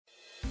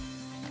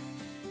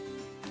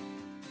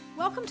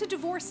Welcome to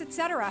Divorce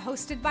Etc.,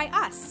 hosted by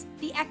us,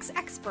 the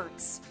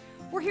ex-experts.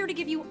 We're here to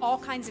give you all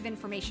kinds of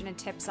information and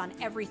tips on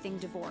everything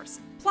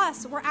divorce.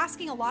 Plus, we're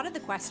asking a lot of the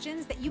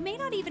questions that you may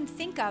not even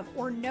think of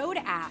or know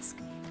to ask,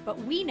 but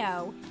we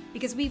know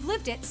because we've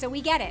lived it, so we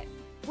get it.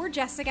 We're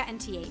Jessica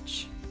and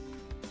TH.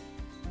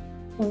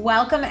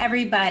 Welcome,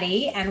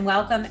 everybody, and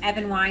welcome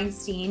Evan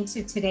Weinstein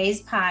to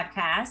today's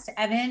podcast.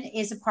 Evan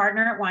is a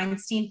partner at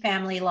Weinstein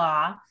Family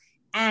Law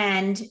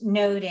and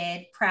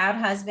noted proud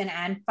husband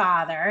and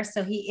father.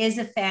 So he is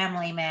a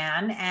family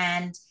man,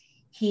 and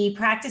he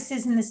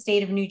practices in the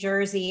state of New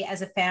Jersey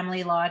as a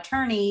family law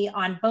attorney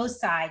on both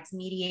sides,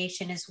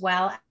 mediation as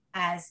well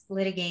as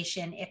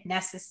litigation if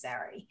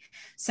necessary.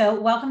 So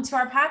welcome to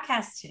our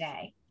podcast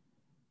today.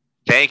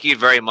 Thank you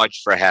very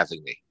much for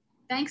having me.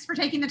 Thanks for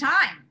taking the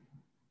time.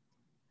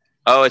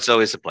 Oh, it's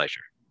always a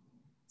pleasure.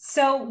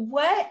 So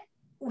what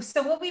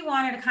we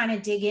wanted to kind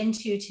of dig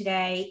into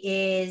today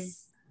is,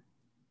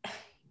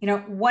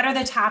 what are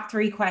the top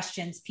 3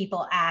 questions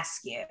people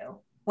ask you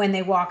when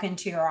they walk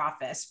into your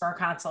office for a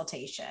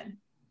consultation?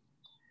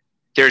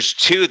 There's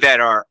 2 that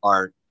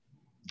are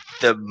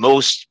the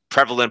most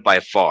prevalent by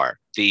far.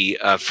 The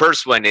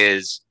first one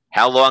is,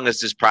 how long is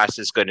this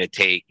process going to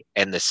take?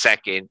 And the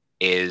second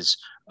is,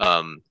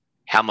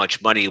 how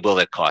much money will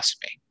it cost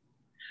me?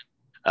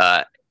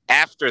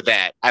 After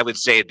that, I would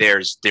say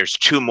there's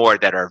 2 more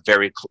that are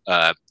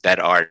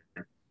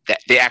that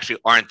they actually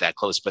aren't that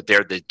close, but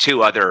they're the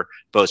 2 other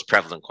most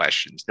prevalent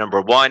questions. Number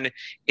 1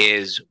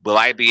 is, will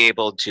I be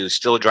able to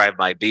still drive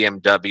my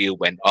BMW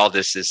when all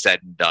this is said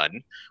and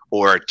done,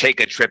 or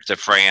take a trip to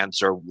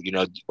France, or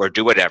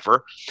do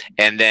whatever?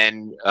 And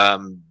then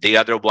the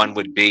other one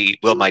would be,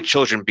 will my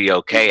children be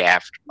okay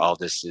after all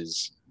this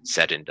is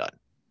said and done?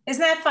 Isn't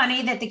that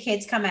funny that the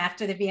kids come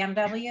after the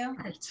BMW?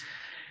 Right.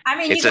 I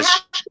mean,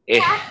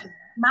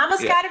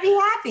 Mama's got to be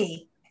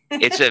happy.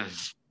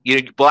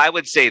 Well, I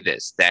would say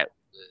this, that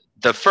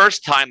the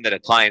first time that a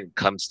client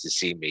comes to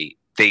see me,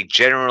 they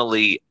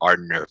generally are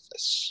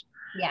nervous.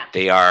 Yeah.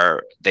 They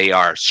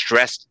are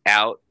stressed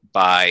out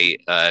by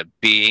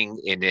being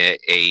in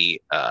a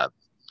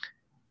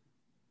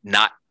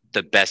not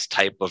the best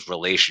type of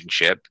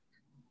relationship,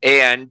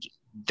 and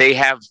they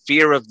have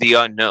fear of the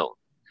unknown,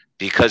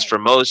 because for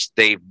most,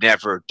 they've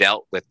never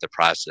dealt with the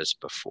process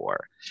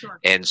before. Sure.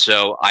 And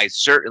so I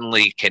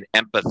certainly can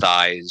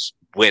empathize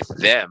with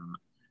them.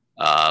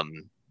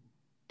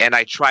 And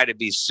I try to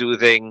be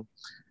soothing,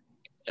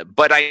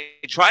 but I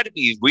try to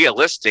be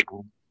realistic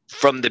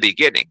from the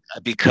beginning,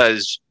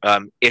 because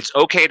it's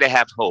okay to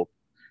have hope.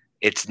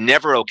 It's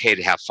never okay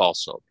to have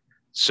false hope.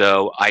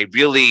 So I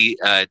really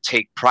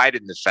take pride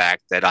in the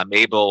fact that I'm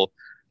able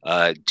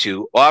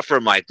to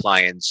offer my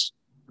clients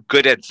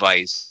good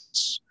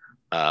advice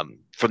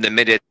from the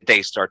minute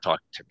they start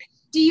talking to me.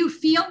 Do you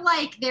feel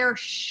like they're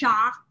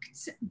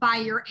shocked by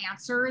your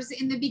answers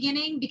in the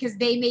beginning because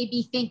they may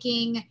be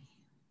thinking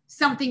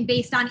something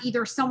based on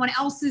either someone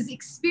else's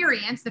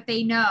experience that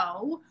they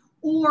know,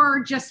 or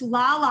just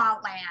la la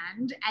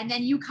land, and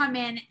then you come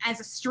in as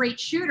a straight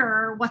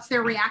shooter? What's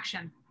their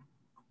reaction?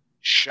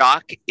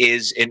 Shock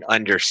is an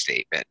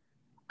understatement.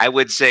 I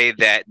would say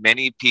that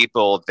many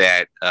people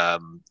that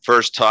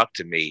first talk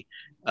to me,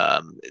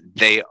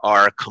 they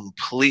are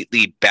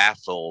completely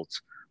baffled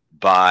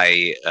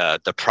by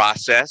the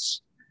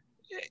process.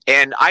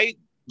 And I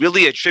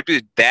really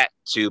attribute that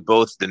to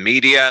both the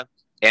media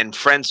and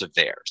friends of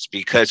theirs,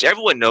 because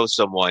everyone knows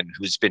someone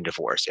who's been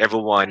divorced.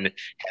 Everyone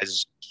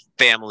has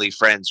family,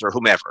 friends, or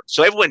whomever.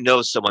 So everyone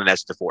knows someone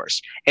that's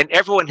divorced, and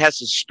everyone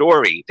has a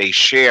story they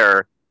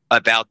share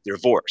about their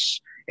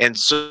divorce. And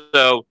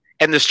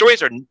the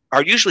stories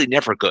are usually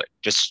never good.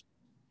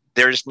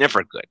 They're just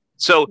never good.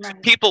 So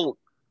people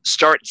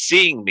start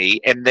seeing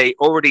me, and they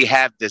already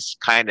have this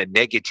kind of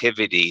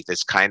negativity,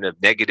 this kind of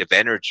negative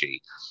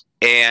energy.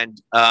 And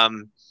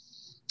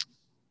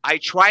I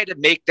try to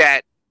make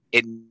that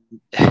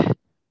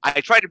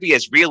I try to be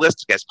as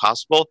realistic as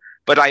possible,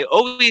 but I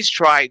always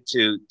try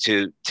to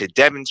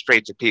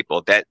demonstrate to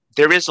people that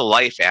there is a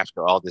life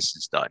after all this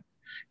is done,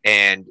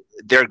 and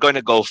they're going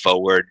to go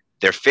forward.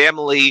 Their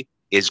family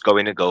is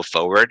going to go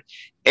forward,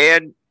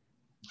 and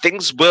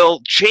things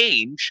will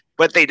change,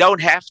 but they don't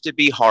have to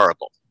be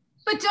horrible.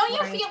 But don't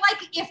you feel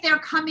like if they're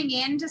coming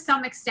in to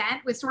some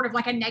extent with sort of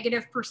like a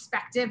negative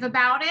perspective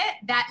about it,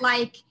 that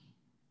like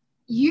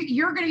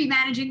you're going to be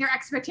managing their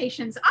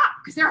expectations up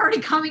because they're already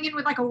coming in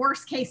with like a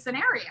worst case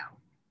scenario?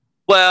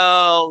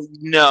 Well,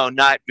 no,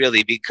 not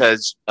really,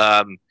 because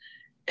a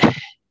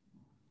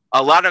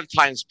lot of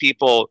times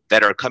people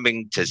that are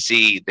coming to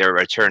see their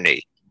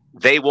attorney,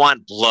 they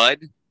want blood.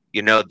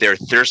 They're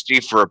thirsty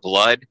for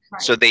blood.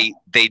 Right. So they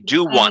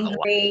do want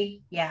blood.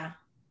 Yeah.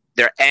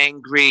 They're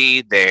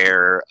angry.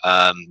 They're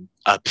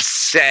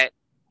upset.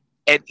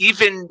 And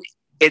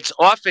it's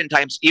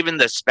oftentimes even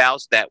the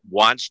spouse that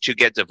wants to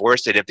get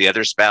divorced, and if the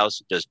other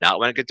spouse does not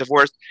want to get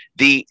divorced,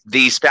 the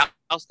spouse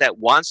that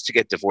wants to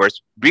get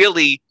divorced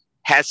really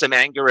has some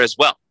anger as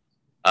well.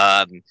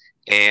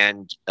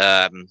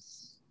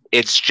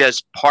 It's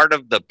just part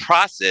of the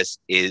process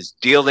is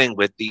dealing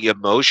with the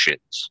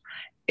emotions.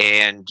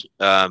 and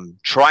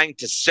trying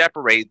to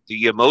separate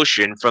the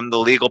emotion from the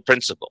legal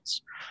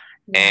principles.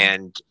 Yeah.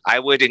 And I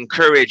would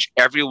encourage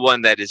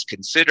everyone that is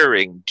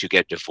considering to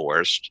get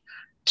divorced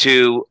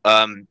to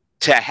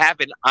have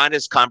an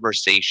honest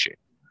conversation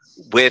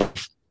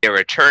with their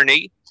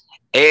attorney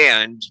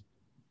and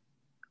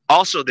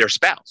also their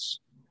spouse.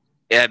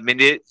 I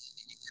mean,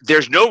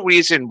 there's no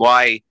reason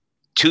why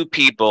two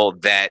people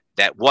that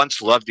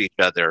once loved each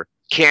other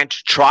can't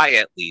try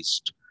at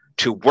least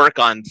to work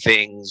on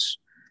things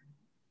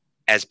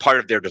as part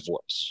of their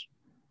divorce.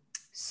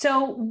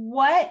 So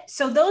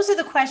those are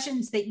the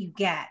questions that you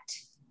get,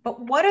 but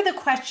what are the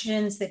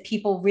questions that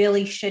people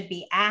really should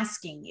be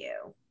asking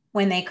you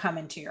when they come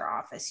into your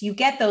office? You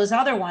get those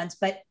other ones,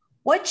 but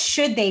what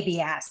should they be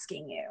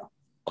asking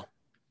you?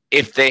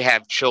 If they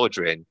have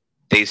children,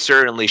 they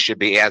certainly should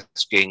be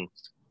asking,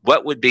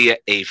 what would be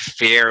a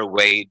fair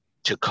way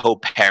to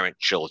co-parent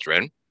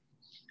children?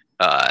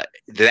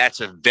 That's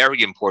a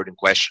very important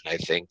question, I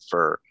think,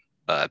 for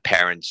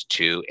parents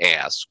to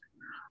ask.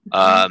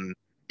 Mm-hmm.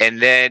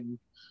 And then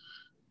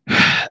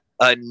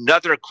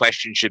another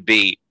question should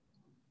be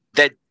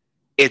that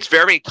it's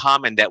very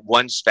common that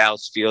one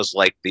spouse feels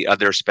like the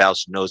other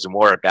spouse knows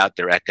more about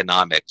their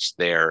economics,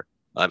 their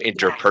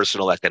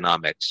interpersonal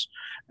economics.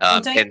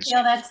 Don't you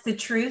feel that's the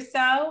truth,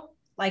 though?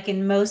 Like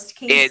in most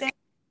cases?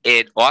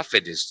 It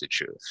often is the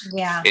truth.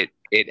 Yeah.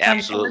 It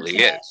absolutely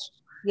is.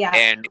 Yeah.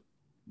 And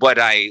what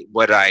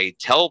I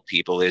tell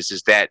people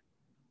is that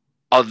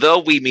although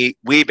we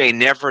may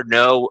never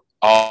know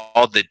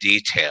all the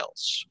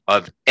details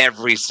of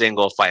every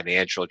single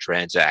financial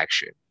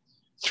transaction,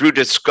 through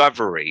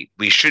discovery,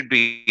 we should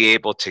be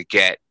able to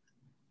get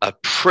a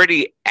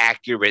pretty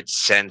accurate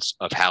sense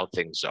of how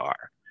things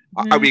are.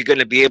 Mm-hmm. Are we going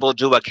to be able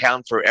to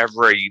account for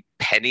every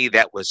penny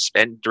that was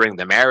spent during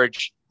the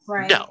marriage?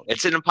 Right. No,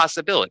 it's an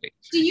impossibility.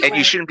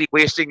 You shouldn't be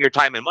wasting your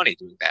time and money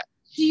doing that.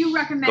 Do you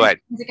recommend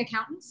forensic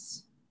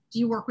accountants? Do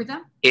you work with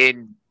them?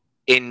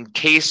 In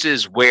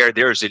cases where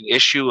there's an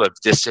issue of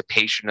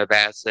dissipation of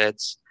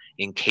assets,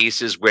 in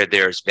cases where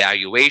there's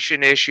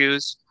valuation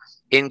issues,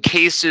 in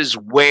cases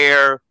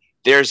where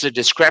there's a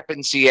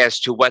discrepancy as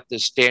to what the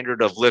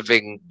standard of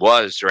living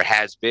was or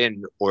has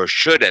been or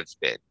should have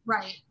been.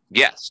 Right.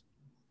 Yes.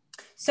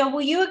 So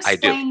will you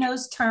explain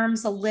those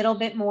terms a little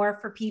bit more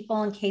for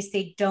people in case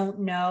they don't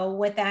know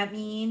what that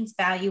means?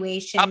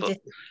 Valuation,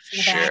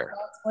 sure.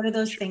 What do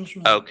those things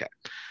mean? Okay.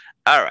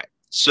 All right.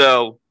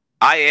 So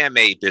I am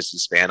a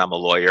businessman. I'm a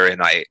lawyer,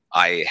 and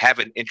I have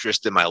an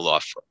interest in my law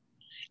firm.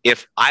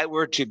 If I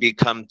were to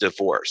become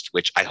divorced,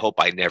 which I hope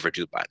I never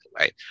do, by the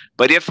way,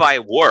 but if I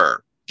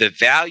were, the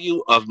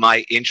value of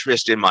my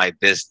interest in my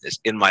business,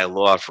 in my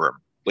law firm,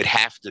 would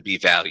have to be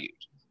valued.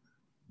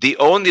 The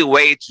only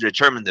way to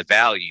determine the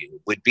value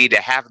would be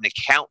to have an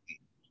accountant,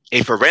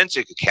 a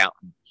forensic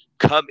accountant,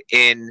 come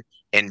in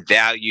and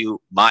value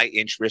my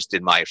interest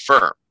in my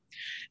firm.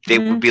 They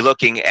would be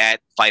looking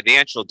at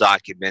financial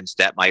documents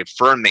that my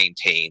firm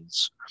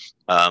maintains.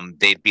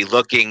 They'd be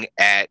looking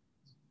at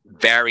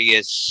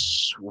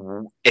various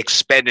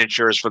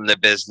expenditures from the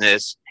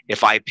business.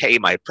 If I pay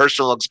my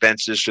personal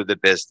expenses through the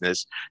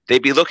business,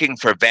 they'd be looking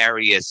for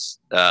various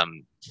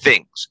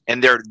things,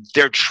 and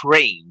they're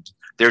trained.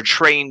 They're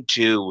trained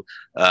to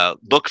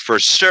look for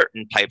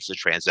certain types of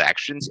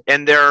transactions,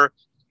 and they're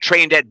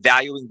trained at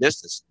valuing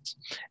businesses,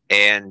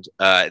 and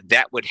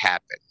that would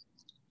happen.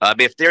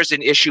 If there's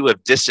an issue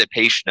of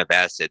dissipation of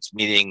assets,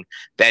 meaning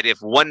that if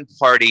one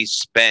party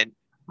spent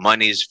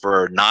monies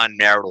for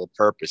non-marital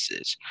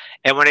purposes,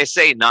 and when I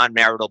say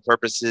non-marital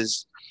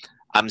purposes,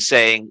 I'm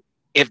saying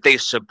if they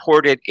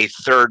supported a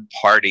third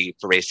party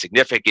for a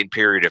significant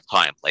period of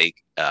time, like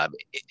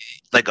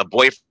a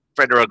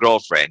boyfriend or a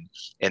girlfriend,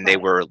 and they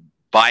were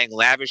buying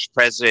lavish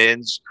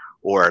presents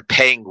or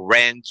paying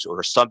rent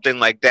or something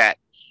like that,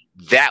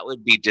 that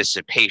would be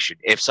dissipation.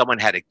 If someone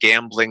had a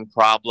gambling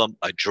problem,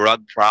 a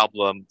drug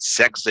problem,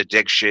 sex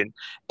addiction,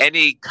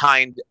 any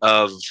kind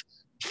of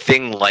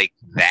thing like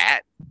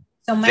that.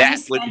 So money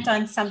spent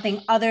on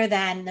something other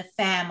than the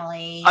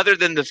family. Other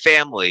than the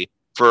family.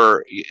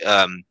 For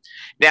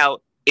now,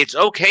 it's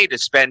okay to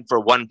spend for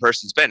one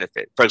person's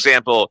benefit. For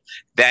example,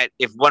 that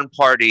if one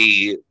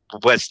party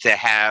was to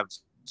have,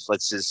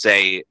 let's just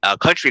say, a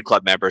country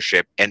club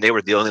membership, and they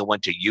were the only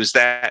one to use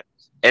that,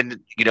 and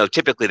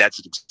typically that's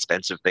an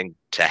expensive thing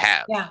to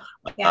have.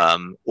 Yeah.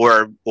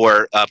 Or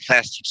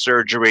plastic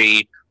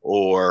surgery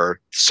or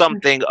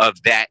something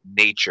of that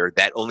nature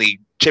that only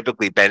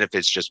typically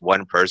benefits just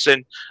one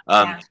person.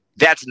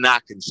 That's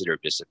not considered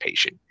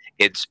dissipation.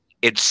 It's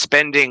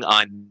spending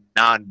on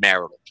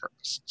non-marital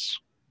purposes.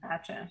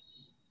 Gotcha.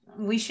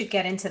 We should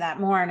get into that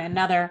more in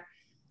another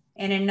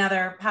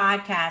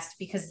podcast,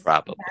 because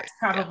that's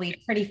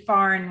probably pretty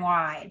far and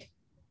wide.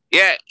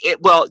 Yeah,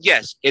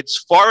 yes,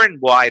 it's far and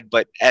wide,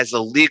 but as a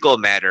legal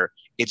matter,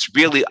 it's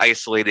really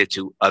isolated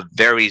to a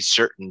very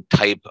certain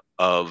type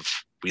of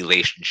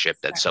relationship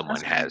that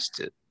someone has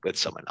with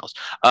someone else.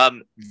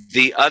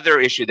 The other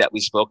issue that we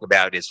spoke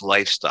about is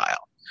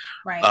lifestyle.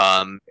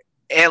 Right.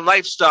 And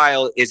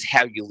lifestyle is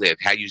how you live,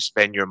 how you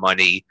spend your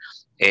money,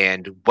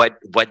 and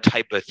what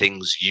type of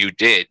things you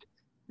did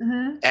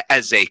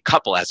as a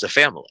couple, as a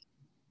family.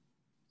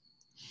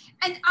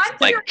 And I'm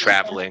like curious,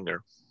 traveling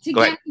or to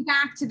go get ahead.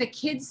 back to the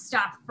kids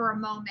stuff for a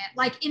moment,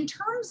 like in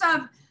terms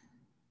of,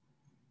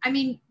 I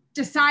mean,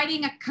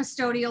 deciding a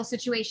custodial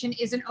situation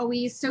isn't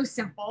always so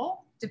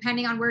simple.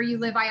 Depending on where you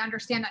live, I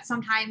understand that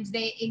sometimes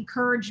the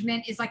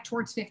encouragement is like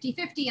towards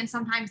 50-50, and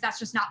sometimes that's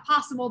just not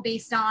possible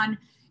based on,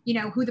 you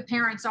know, who the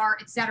parents are,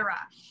 et cetera.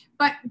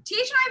 But TH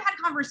and I have had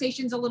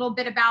conversations a little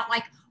bit about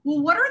like,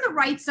 well, what are the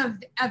rights of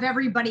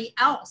everybody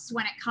else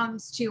when it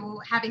comes to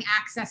having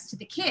access to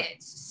the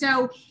kids?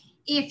 So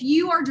if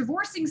you are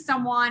divorcing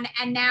someone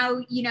and now,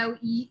 you know,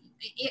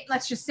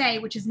 let's just say,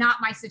 which is not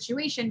my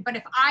situation, but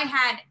if I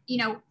had, you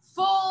know,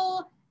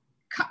 full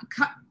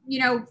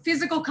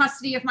physical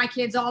custody of my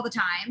kids all the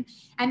time,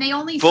 and they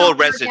only full saw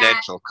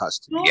residential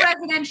custody,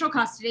 residential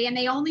custody, and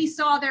they only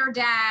saw their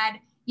dad,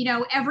 you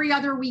know, every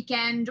other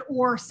weekend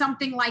or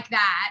something like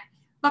that.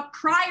 But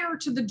prior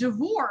to the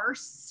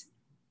divorce,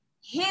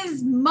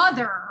 his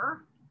mother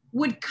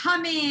would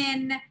come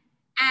in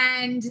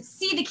and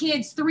see the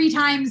kids 3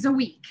 times a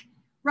week,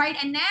 right?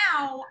 And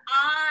now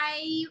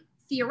I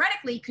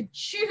theoretically could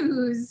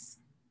choose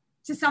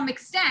to some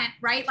extent,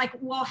 right? Like,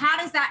 well, how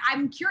does that,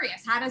 I'm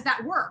curious, how does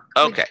that work?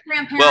 Okay.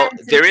 Well,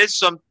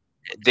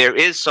 there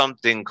is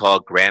something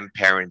called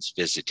grandparents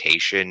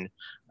visitation.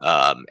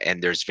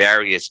 And there's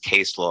various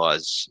case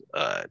laws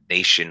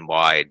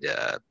nationwide,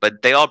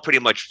 but they all pretty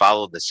much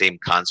follow the same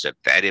concept,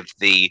 that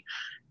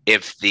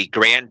if the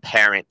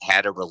grandparent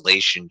had a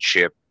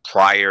relationship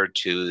prior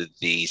to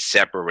the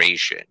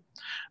separation,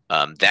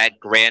 that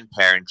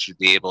grandparent should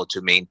be able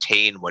to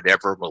maintain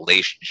whatever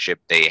relationship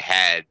they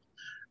had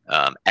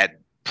at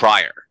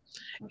prior.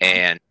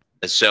 And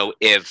so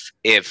if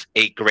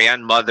a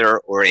grandmother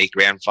or a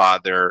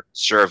grandfather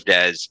served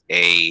as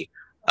a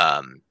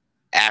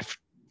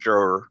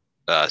after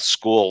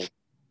school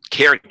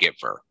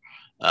caregiver,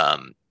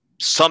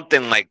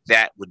 something like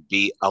that would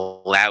be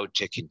allowed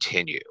to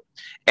continue.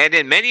 And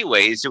in many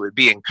ways, it would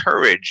be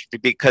encouraged,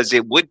 because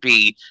it would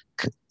be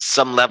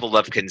some level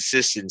of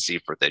consistency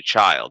for the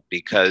child,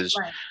 because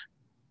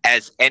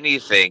as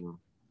anything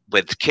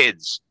with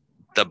kids,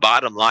 the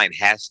bottom line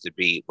has to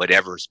be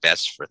whatever's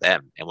best for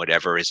them and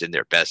whatever is in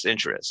their best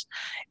interest.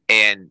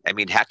 And I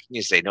mean, how can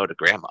you say no to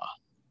grandma?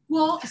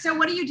 Well, so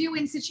what do you do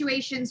in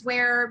situations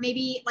where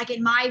maybe, like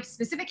in my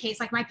specific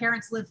case, like my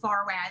parents live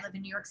far away. I live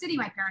in New York City.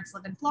 My parents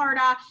live in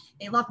Florida.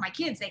 They love my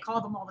kids. They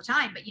call them all the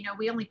time, but you know,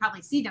 we only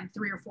probably see them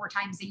 3 or 4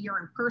 times a year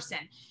in person.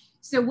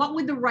 So what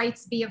would the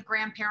rights be of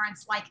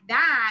grandparents like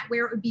that,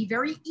 where it would be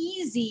very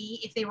easy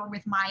if they were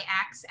with my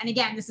ex? And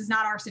again, this is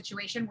not our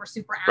situation. We're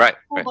super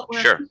amicable, but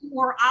where he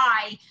or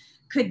I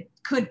could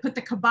put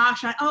the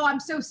kibosh on, oh, I'm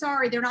so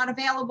sorry, they're not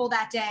available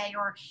that day,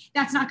 or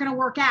that's not going to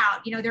work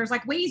out. You know, there's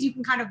like ways you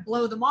can kind of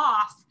blow them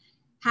off.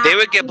 They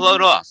would get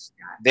blown off.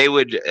 They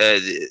would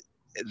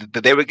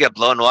get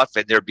blown off,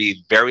 and there'd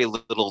be very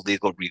little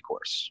legal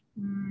recourse.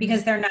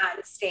 Because they're not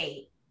in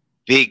state.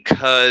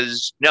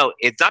 Because no,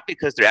 it's not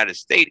because they're out of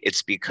state.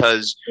 It's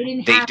because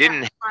they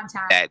didn't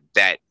have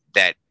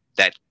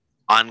that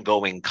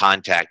ongoing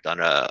contact on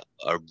a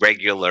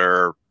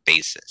regular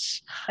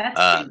basis. That's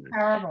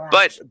terrible.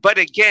 But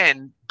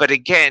again,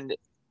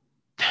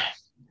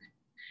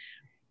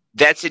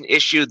 that's an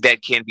issue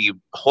that can be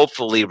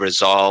hopefully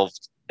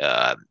resolved,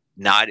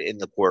 not in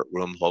the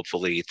courtroom,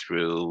 hopefully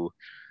through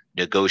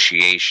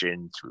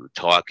negotiation, through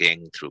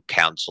talking, through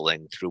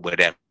counseling, through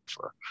whatever.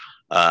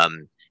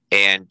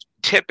 And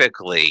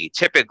typically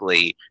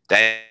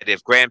that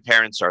if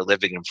grandparents are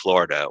living in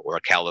Florida or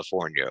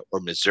California or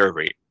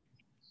Missouri,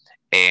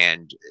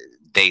 and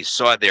they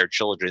saw their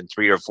children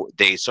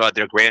they saw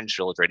their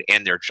grandchildren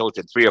and their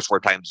children 3 or 4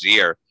 times a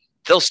year,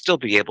 they'll still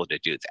be able to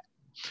do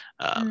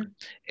that.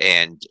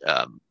 And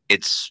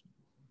it's,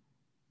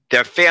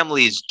 their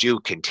families do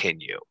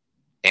continue,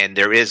 and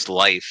there is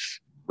life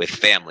with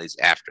families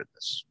after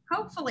this.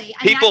 Hopefully.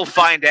 People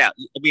find out.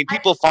 I mean,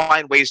 people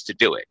find ways to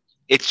do it.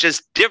 It's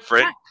just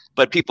different,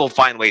 but people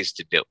find ways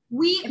to do it.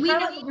 We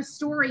know of a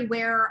story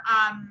where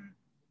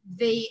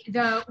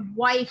the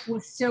wife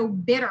was so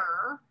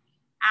bitter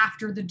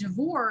after the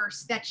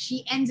divorce that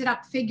she ended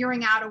up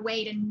figuring out a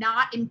way to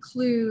not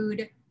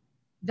include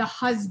the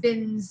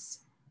husband's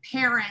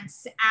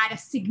parents at a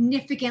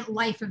significant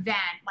life event,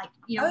 like,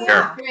 you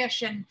know,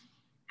 Wish and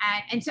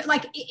so,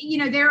 like, you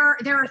know, there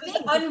are things.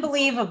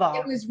 Unbelievable.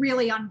 It was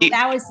really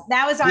unbelievable.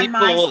 That was on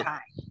my side.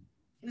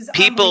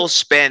 People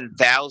spend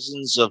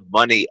thousands of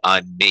money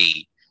on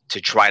me to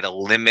try to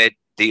limit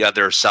the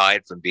other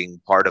side from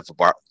being part of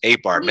a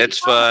bar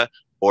mitzvah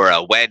or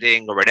a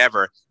wedding or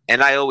whatever.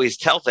 And I always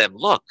tell them,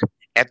 look,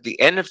 at the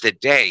end of the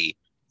day,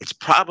 it's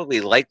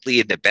probably likely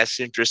in the best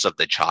interest of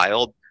the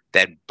child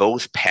that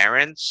both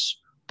parents,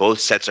 both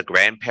sets of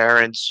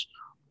grandparents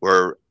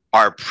are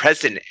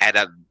present at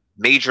a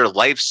major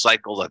life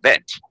cycle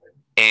event.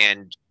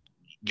 And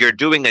you're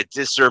doing a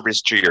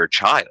disservice to your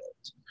child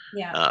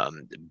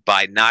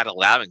by not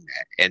allowing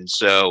that. And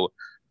so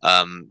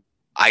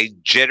I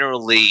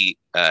generally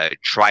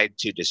try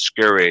to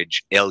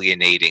discourage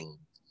alienating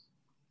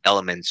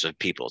elements of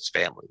people's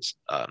families.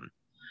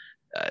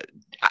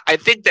 I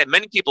think that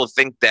many people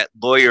think that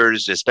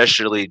lawyers,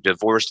 especially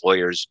divorce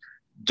lawyers,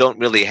 don't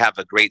really have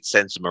a great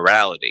sense of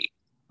morality.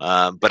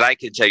 But I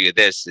can tell you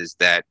this is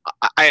that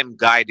I am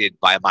guided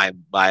by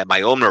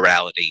my own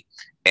morality,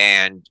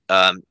 and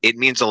it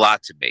means a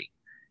lot to me.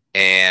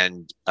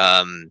 And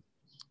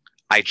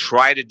I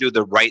try to do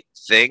the right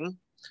thing.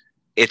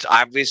 It's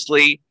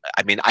obviously,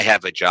 I mean, I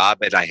have a job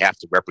and I have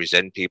to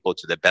represent people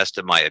to the best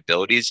of my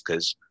abilities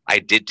because I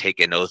did take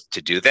an oath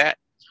to do that.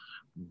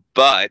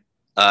 But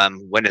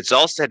when it's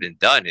all said and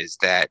done, is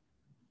that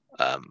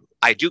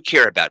I do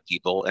care about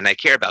people, and I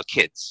care about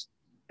kids,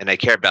 and I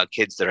care about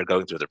kids that are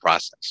going through the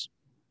process.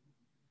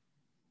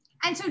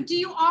 And so do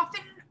you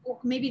often, or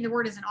maybe the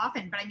word isn't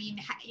often, but I mean,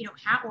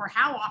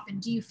 how often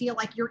do you feel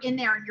like you're in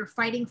there and you're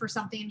fighting for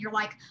something and you're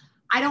like,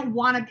 I don't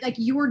want to, like,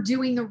 you're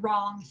doing the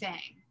wrong thing?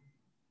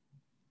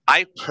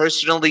 I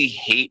personally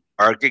hate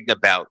arguing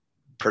about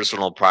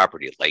personal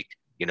property, like,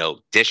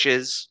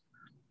 dishes,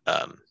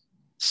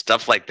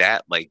 stuff like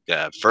that, like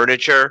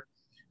furniture.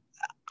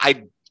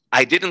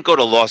 I didn't go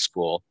to law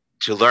school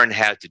to learn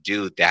how to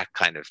do that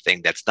kind of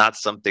thing. That's not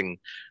something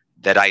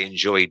that I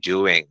enjoy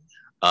doing.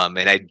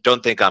 And I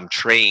don't think I'm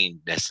trained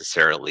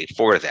necessarily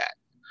for that.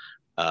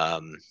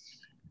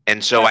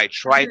 And so I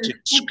try to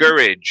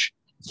discourage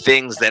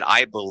things that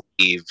I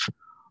believe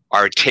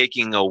are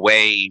taking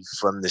away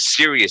from the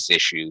serious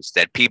issues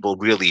that people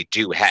really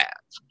do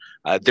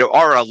have. There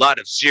are a lot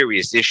of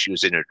serious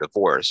issues in a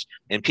divorce,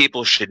 and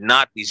people should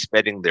not be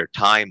spending their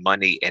time,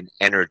 money, and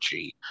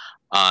energy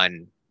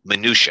on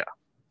minutia.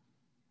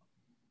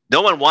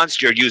 No one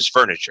wants your used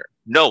furniture.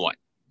 No one.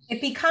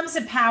 It becomes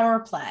a power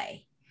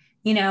play.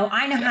 I know how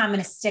I'm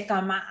going to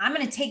I'm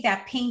going to take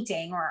that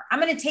painting, or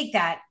I'm going to take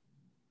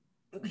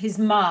his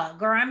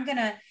mug, or I'm going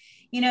to,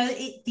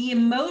 the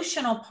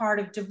emotional part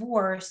of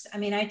divorce. I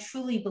mean, I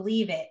truly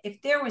believe it.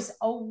 If there was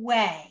a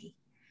way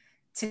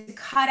to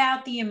cut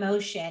out the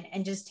emotion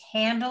and just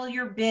handle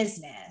your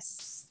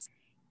business,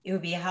 it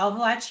would be a hell of a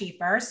lot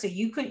cheaper. So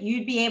you'd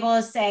be able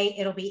to say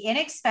it'll be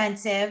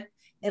inexpensive.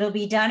 It'll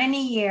be done in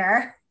a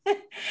year.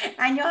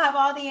 And you'll have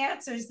all the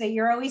answers that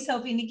you're always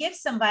hoping to give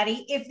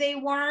somebody if they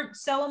weren't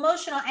so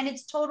emotional. And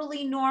it's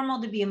totally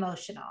normal to be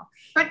emotional.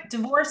 But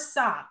divorce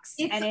sucks,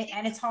 and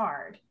it's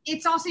hard.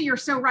 It's also, you're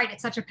so right.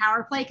 It's such a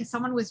power play, because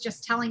someone was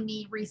just telling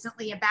me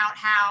recently about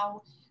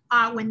how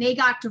when they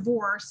got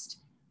divorced,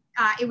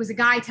 it was a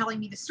guy telling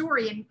me the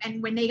story.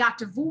 And when they got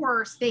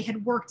divorced, they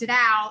had worked it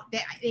out.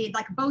 They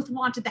like both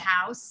wanted the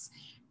house,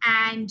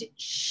 and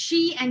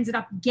she ended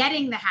up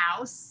getting the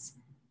house.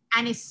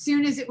 And as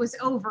soon as it was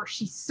over,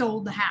 she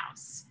sold the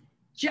house.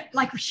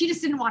 Like, she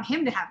just didn't want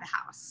him to have the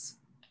house.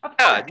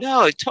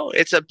 No,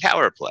 it's a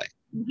power play.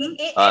 And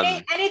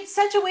it's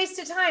such a waste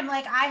of time.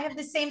 Like, I have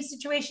the same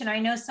situation. I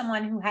know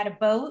someone who had a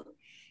boat,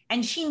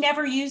 and she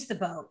never used the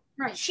boat.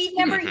 Right. She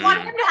never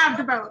wanted him to have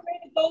the boat. Where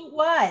the boat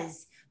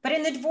was. But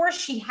in the divorce,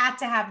 she had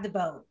to have the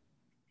boat.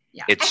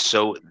 Yeah. It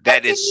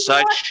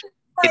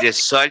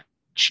is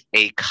such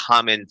a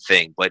common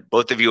thing. What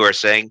both of you are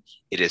saying,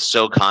 it is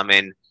so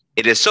common.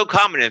 It is so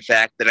common, in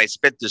fact, that I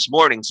spent this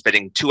morning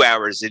spending 2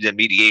 hours in a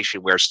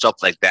mediation where stuff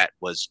like that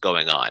was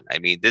going on. I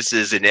mean, this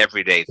is an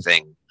everyday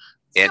thing.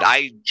 And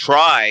I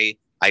try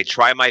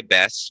my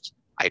best.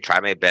 I try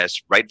my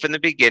best right from the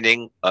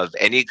beginning of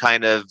any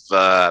kind of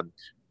a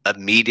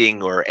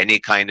meeting or any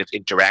kind of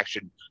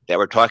interaction that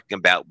we're talking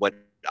about what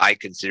I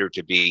consider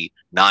to be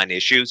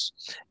non-issues.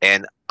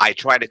 And I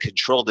try to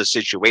control the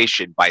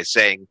situation by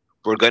saying,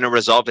 we're going to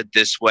resolve it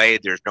this way.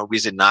 There's no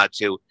reason not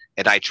to.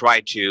 And I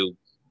try to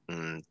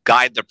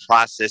guide the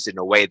process in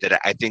a way that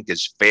I think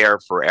is fair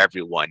for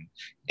everyone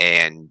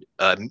and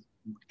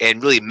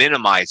really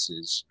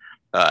minimizes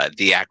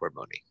the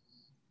acrimony.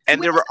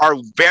 And there are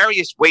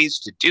various ways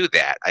to do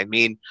that. I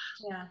mean,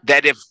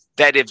 that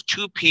if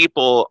two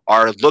people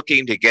are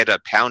looking to get a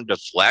pound of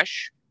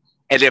flesh,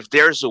 and if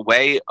there's a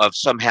way of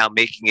somehow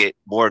making it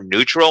more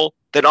neutral,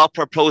 then I'll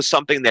propose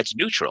something that's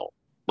neutral.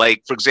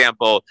 Like, for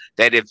example,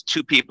 that if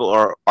two people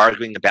are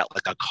arguing about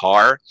like a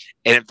car,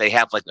 and if they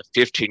have like a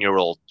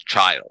 15-year-old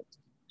child,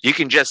 you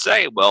can just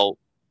say, well,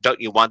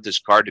 don't you want this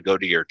car to go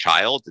to your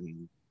child?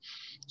 And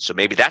so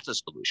maybe that's a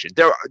solution.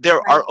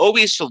 There are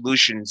always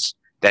solutions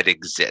that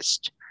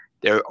exist.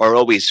 There are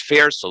always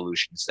fair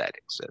solutions that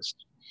exist.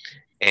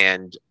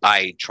 And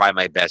I try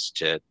my best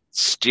to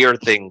steer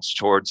things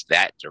towards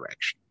that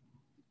direction.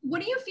 What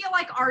do you feel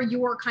like are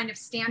your kind of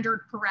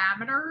standard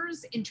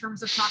parameters in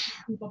terms of talking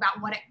to people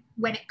about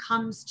when it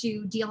comes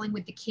to dealing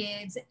with the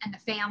kids and the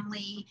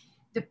family,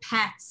 the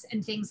pets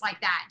and things like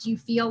that? Do you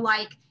feel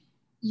like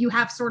you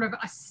have sort of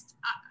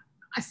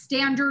a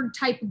standard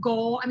type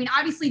goal? I mean,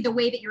 obviously the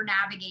way that you're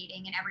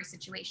navigating in every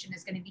situation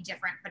is going to be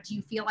different, but do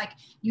you feel like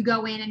you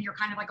go in and you're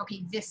kind of like,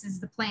 okay, this is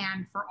the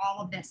plan for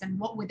all of this, and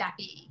what would that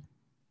be?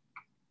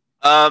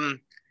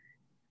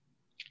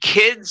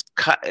 Kids,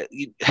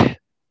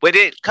 when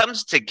it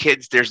comes to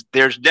kids,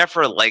 there's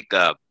never like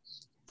a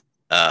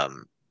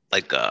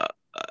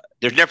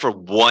there's never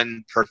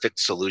one perfect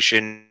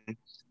solution,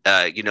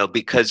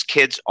 because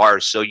kids are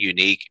so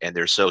unique and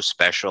they're so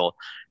special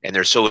and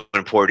they're so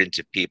important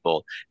to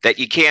people that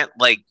you can't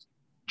like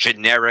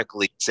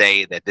generically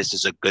say that this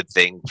is a good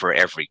thing for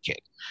every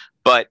kid.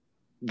 But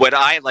what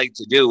I like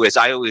to do is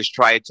I always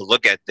try to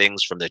look at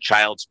things from the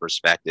child's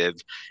perspective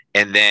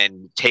and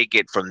then take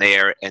it from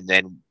there and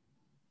then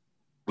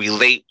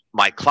relate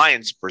my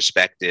client's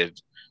perspective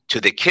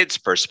to the kid's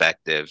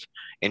perspective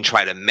and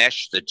try to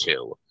mesh the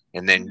two.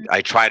 And then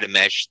I try to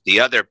mesh the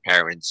other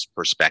parent's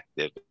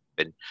perspective.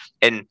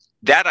 And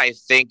that I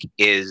think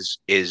is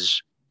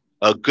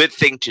a good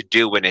thing to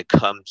do when it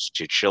comes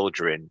to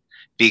children,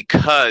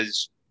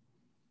 because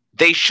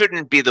they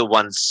shouldn't be the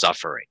ones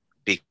suffering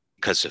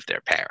because of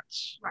their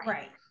parents.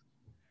 Right.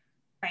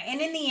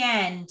 And in the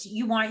end,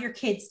 you want your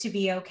kids to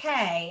be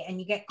okay, and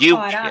you get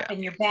caught up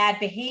in your bad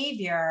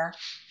behavior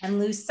and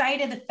lose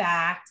sight of the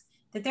fact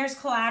that there's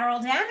collateral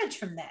damage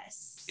from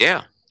this.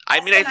 Yeah. I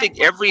think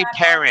every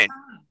parent,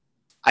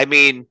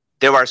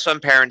 there are some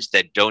parents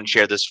that don't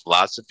share this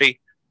philosophy,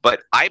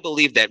 but I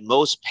believe that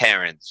most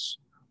parents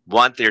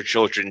want their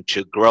children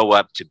to grow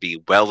up to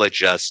be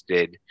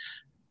well-adjusted,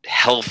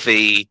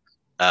 healthy,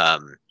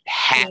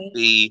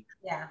 happy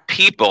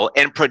people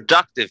and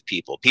productive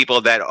people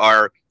that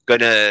are going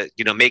to,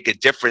 make a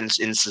difference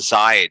in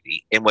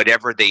society in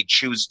whatever they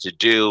choose to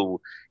do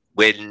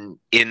when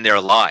in their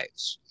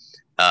lives.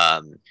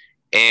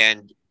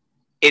 And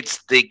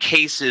it's the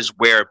cases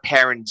where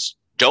parents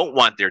don't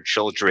want their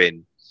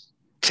children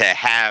to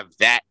have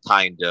that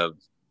kind of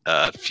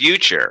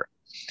future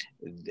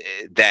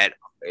that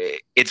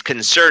it's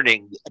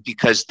concerning,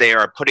 because they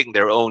are putting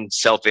their own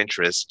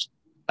self-interest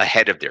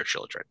ahead of their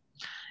children.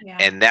 Yeah.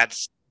 And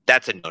that's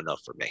a no-no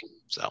for me.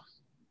 So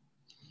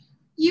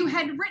you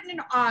had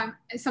written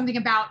something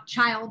about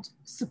child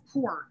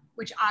support,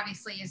 which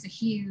obviously is a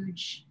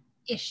huge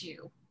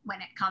issue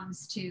when it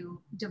comes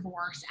to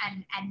divorce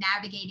and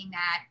navigating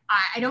that.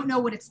 I don't know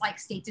what it's like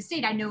state to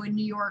state. I know in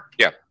New York,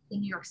 in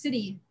New York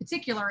City in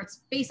particular,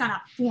 it's based on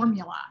a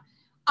formula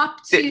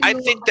up to. I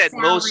think that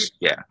most,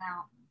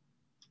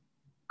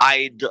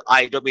 I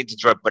don't mean to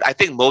interrupt, but I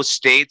think most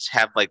states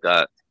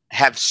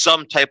have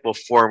some type of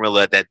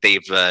formula that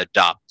they've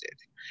adopted,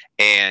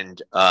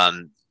 and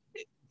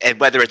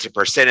whether it's a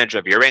percentage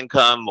of your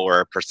income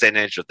or a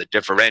percentage of the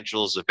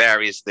differentials of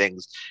various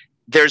things,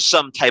 there's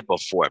some type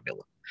of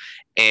formula.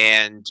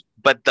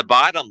 But the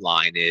bottom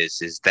line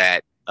is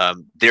that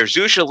there's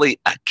usually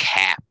a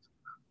cap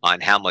on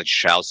how much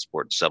child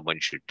support someone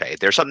should pay.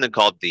 There's something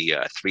called the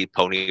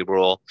 3-pony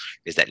rule,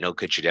 is that no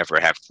kid should ever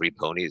have 3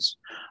 ponies.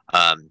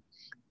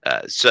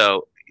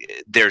 So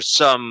there's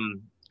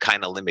some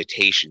kind of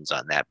limitations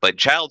on that. But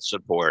child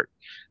support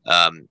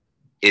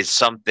is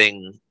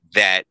something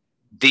that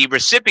the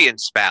recipient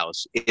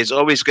spouse is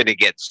always going to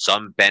get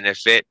some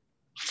benefit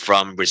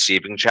from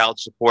receiving child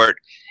support.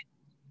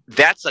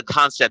 That's a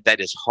concept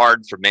that is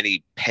hard for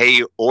many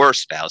payor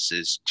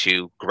spouses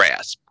to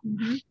grasp.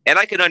 Mm-hmm. And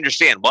I can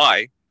understand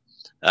why,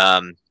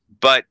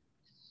 but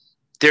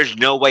there's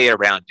no way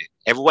around it.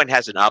 Everyone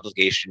has an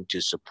obligation to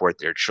support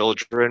their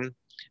children.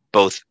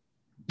 Both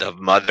the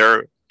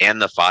mother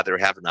and the father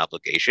have an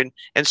obligation.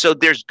 And so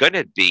there's going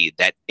to be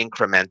that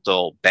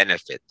incremental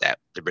benefit that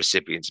the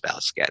recipient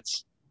spouse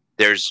gets.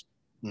 There's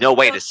no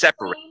way to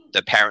separate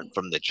the parent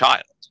from the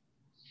child.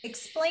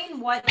 Explain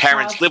what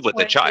parents live with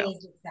the child.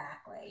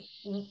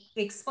 Exactly.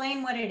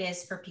 Explain what it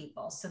is for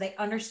people so they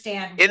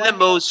understand. In the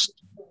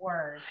most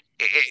word,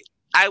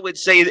 I would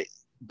say that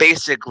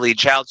basically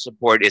child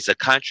support is a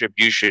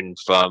contribution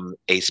from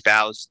a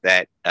spouse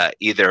that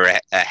either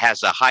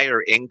has a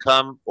higher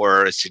income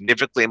or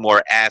significantly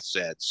more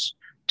assets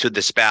to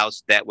the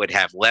spouse that would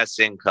have less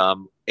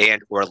income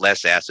and or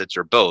less assets,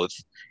 or both.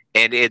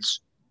 And it's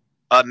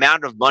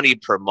amount of money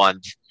per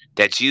month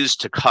that's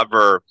used to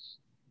cover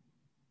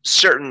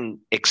certain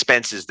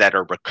expenses that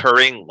are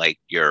recurring, like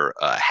your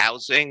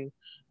housing,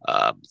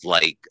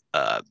 like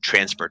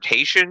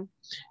transportation,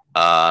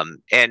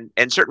 and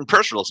certain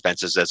personal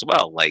expenses as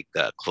well, like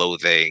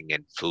clothing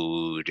and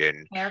food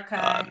and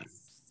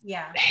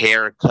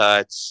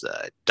haircuts,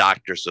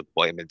 doctor's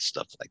appointments,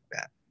 stuff like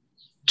that.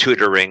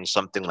 Tutoring,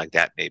 something like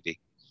that, maybe.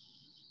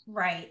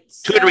 Right.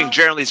 Tutoring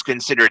generally is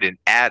considered an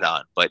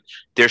add-on, but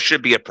there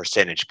should be a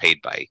percentage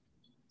paid by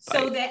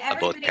that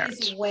everybody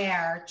is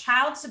aware,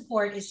 child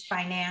support is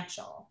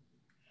financial.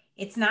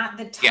 It's not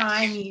the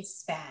time you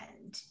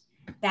spend.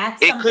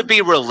 It could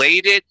be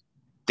related.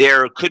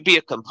 There could be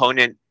a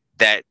component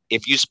that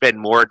if you spend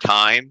more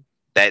time,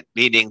 that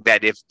meaning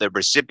that if the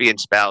recipient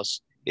spouse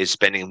is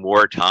spending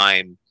more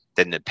time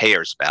than the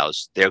payer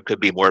spouse, there could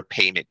be more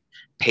payment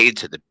paid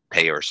to the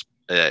payer,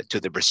 to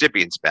the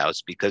recipient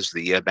spouse, because of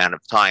the amount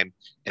of time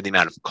and the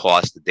amount of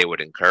cost that they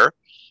would incur.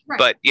 Right.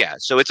 But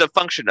so it's a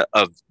function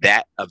of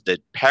that, of the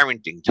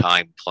parenting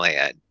time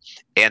plan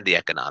and the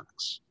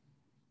economics.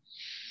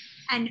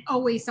 And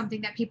always something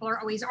that people are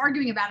always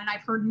arguing about. And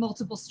I've heard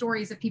multiple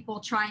stories of people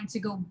trying to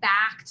go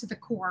back to the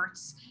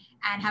courts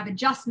and have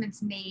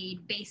adjustments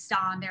made based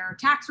on their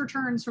tax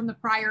returns from the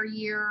prior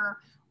year,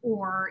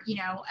 or, you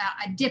know,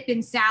 a dip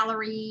in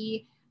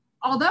salary.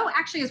 Although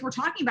actually, as we're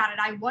talking about it,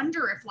 I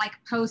wonder if like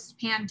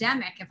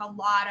post-pandemic, if a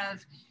lot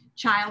of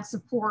child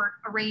support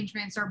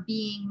arrangements are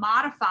being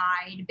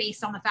modified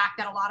based on the fact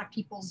that a lot of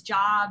people's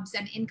jobs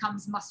and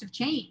incomes must have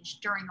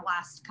changed during the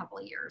last couple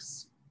of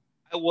years.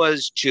 I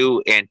was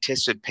to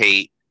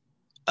anticipate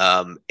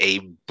a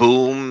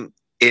boom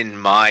in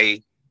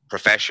my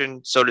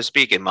profession, so to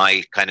speak, in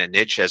my kind of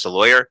niche as a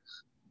lawyer.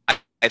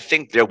 I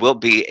think there will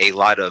be a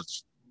lot of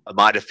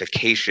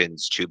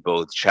modifications to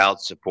both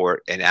child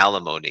support and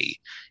alimony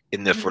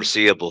in the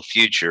foreseeable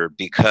future,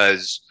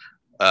 because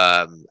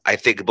I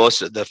think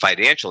most of the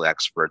financial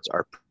experts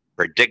are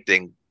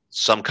predicting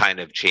some kind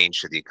of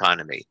change to the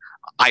economy.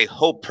 I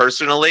hope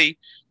personally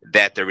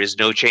that there is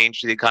no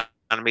change to the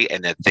economy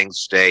and that things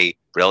stay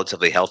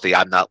relatively healthy.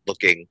 I'm not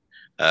looking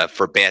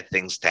for bad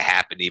things to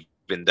happen,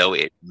 even though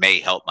it may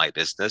help my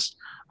business.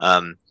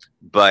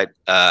 But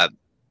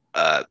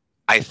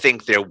I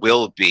think there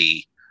will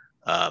be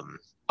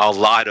a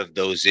lot of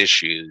those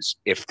issues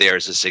if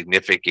there's a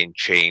significant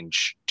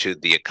change to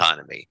the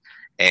economy.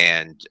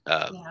 And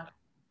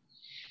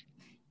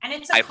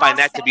it's I find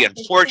that to be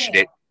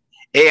unfortunate.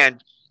 Too.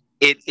 And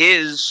it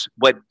is,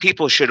 what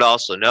people should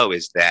also know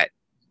is that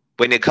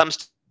when it comes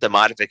to the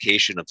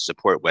modification of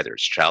support, whether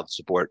it's child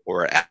support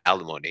or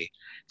alimony,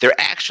 they're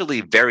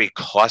actually very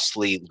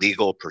costly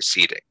legal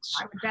proceedings.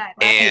 I bet.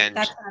 And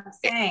that's what I'm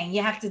saying.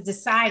 You have to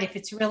decide if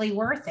it's really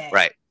worth it.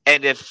 Right.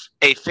 And if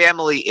a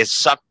family is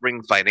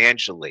suffering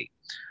financially,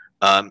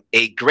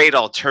 a great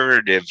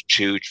alternative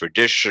to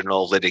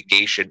traditional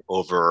litigation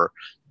over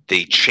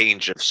the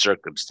change of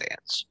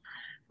circumstance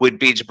would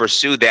be to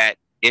pursue that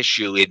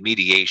issue in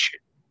mediation.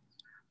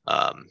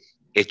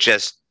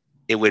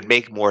 It would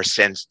make more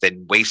sense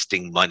than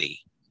wasting money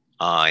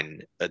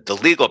on the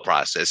legal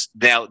process.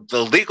 Now,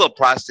 the legal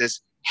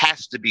process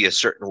has to be a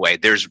certain way.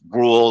 There's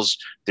rules,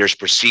 there's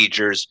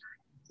procedures.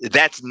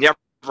 That's never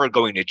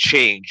going to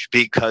change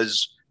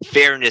because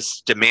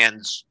fairness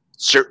demands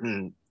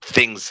certain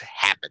things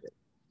happening.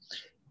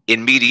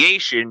 In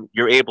mediation,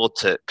 you're able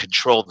to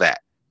control that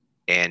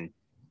and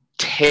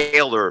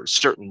tailor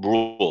certain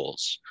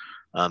rules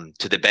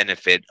to the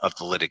benefit of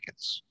the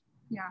litigants.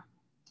 Yeah.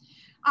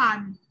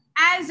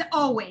 As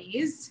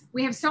always,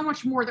 we have so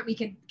much more that we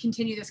could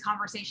continue this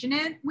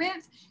conversation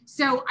with.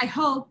 So I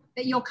hope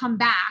that you'll come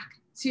back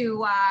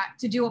to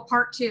do a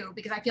part 2,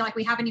 because I feel like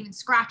we haven't even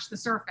scratched the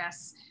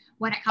surface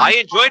when it comes. I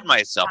enjoyed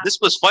myself. This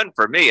was fun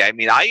for me. I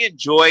mean, I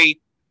enjoy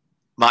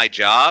my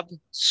job,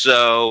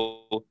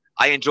 so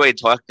I enjoyed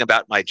talking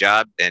about my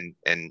job, and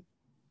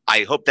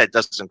I hope that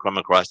doesn't come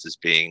across as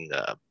being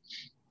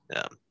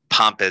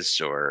pompous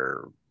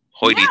or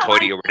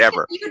hoity-toity or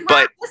whatever.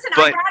 But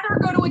I'd rather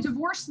go to a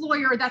divorce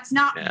lawyer that's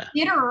not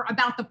bitter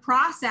about the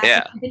process,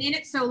 and been in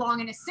it so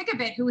long and is sick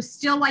of it, who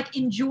still like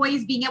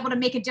enjoys being able to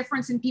make a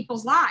difference in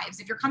people's lives.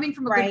 If you're coming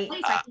from a good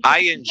place, I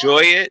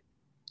enjoy it.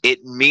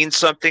 It means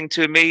something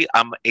to me.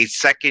 I'm a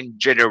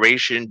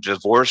second-generation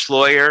divorce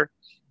lawyer,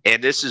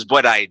 and this is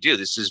what I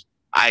do.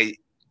 I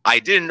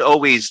didn't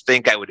always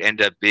think I would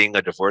end up being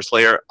a divorce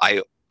lawyer.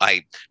 I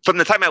from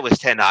the time I was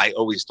 10, I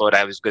always thought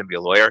I was going to be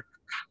a lawyer,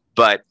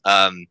 but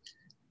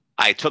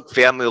I took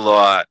family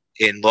law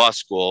in law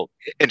school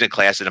into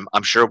class, and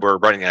I'm sure we're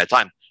running out of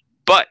time,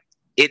 but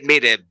it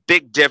made a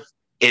big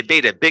It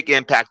made a big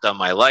impact on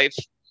my life,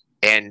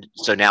 and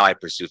so now I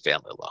pursue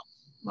family law.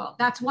 Well,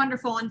 that's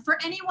wonderful. And for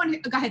anyone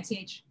go ahead,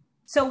 CH.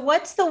 So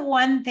what's the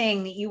one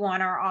thing that you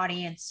want our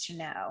audience to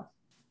know?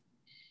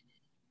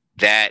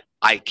 That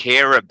I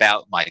care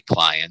about my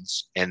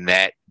clients and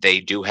that they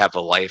do have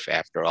a life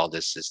after all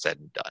this is said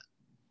and done.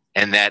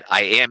 And that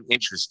I am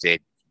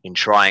interested in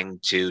trying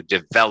to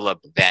develop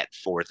that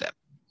for them.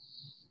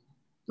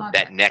 Love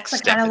that it. next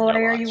That's step the kind of in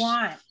their lawyer lives. you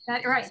want.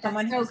 Right.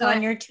 Someone who's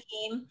on your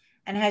team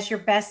and has your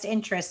best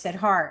interests at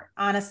heart,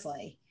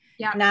 honestly.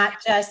 Yeah. Not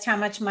just how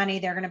much money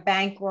they're going to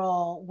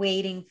bankroll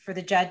waiting for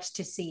the judge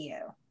to see you.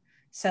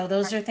 So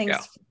those are things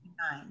to keep in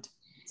mind.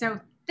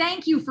 So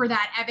thank you for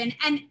that, Evan.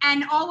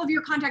 And all of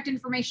your contact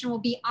information will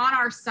be on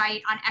our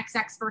site on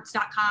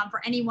xexperts.com.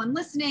 For anyone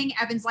listening,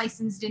 Evan's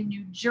licensed in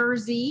New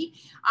Jersey.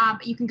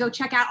 But you can go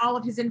check out all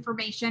of his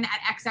information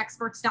at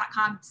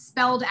xexperts.com,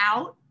 spelled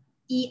out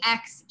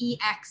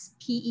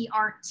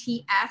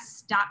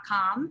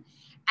EXEXPERTS.com.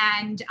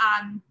 And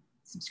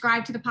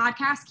subscribe to the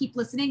podcast. Keep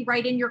listening.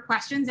 Write in your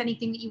questions,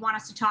 anything that you want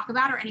us to talk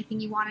about or anything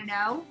you want to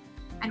know.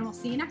 And we'll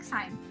see you next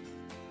time.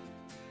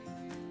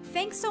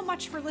 Thanks so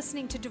much for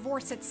listening to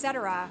Divorce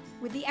Etc.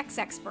 with the X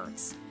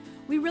Experts.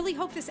 We really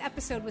hope this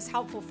episode was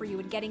helpful for you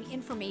in getting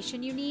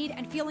information you need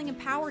and feeling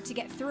empowered to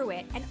get through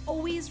it. And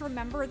always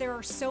remember, there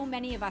are so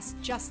many of us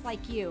just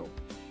like you.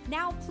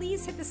 Now,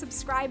 please hit the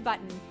subscribe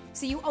button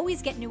so you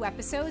always get new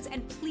episodes,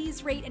 and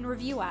please rate and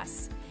review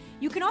us.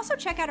 You can also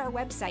check out our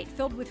website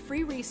filled with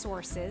free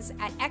resources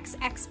at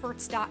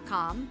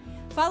xexperts.com.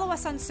 Follow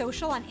us on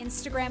social on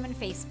Instagram and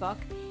Facebook,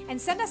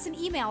 and send us an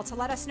email to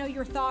let us know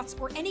your thoughts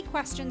or any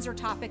questions or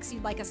topics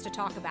you'd like us to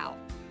talk about.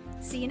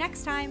 See you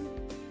next time.